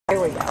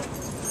Here we go.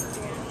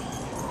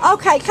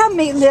 Okay, come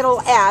meet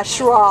little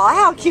Ashrah.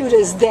 How cute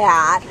is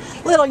that?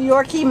 Little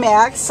Yorkie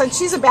mix, and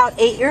she's about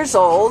 8 years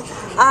old.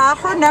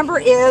 Her number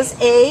is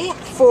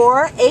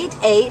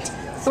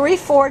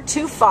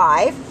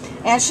A4883425.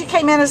 And she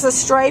came in as a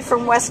stray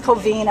from West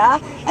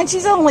Covina, and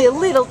she's only a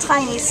little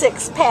tiny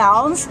 6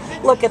 pounds.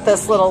 Look at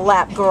this little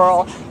lap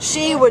girl.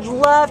 She would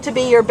love to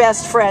be your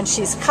best friend.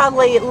 She's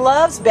cuddly,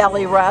 loves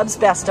belly rubs,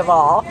 best of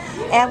all,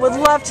 and would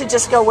love to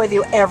just go with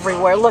you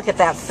everywhere. Look at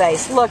that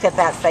face. Look at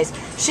that face.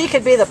 She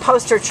could be the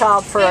poster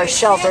child for a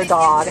shelter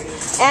dog.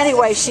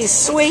 Anyway, she's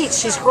sweet.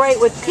 She's great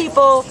with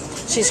people.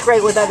 She's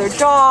great with other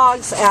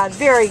dogs, and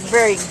very,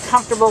 very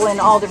comfortable in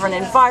all different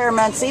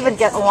environments, even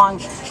getting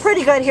along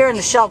pretty good here in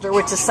the shelter,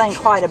 which is saying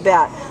quite a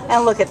bit.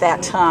 And look at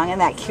that tongue and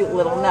that cute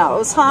little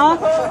nose, huh?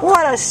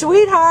 What a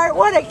sweetheart.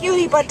 What a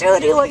cutie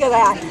patootie. Look at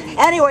that.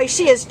 Anyway,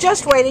 she is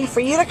just waiting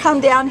for you to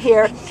come down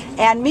here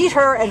and meet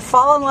her and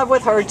fall in love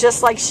with her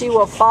just like she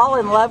will fall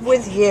in love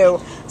with you.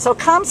 So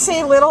come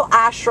see little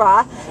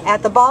Ashrah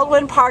at the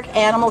Baldwin Park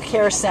Animal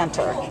Care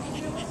Center.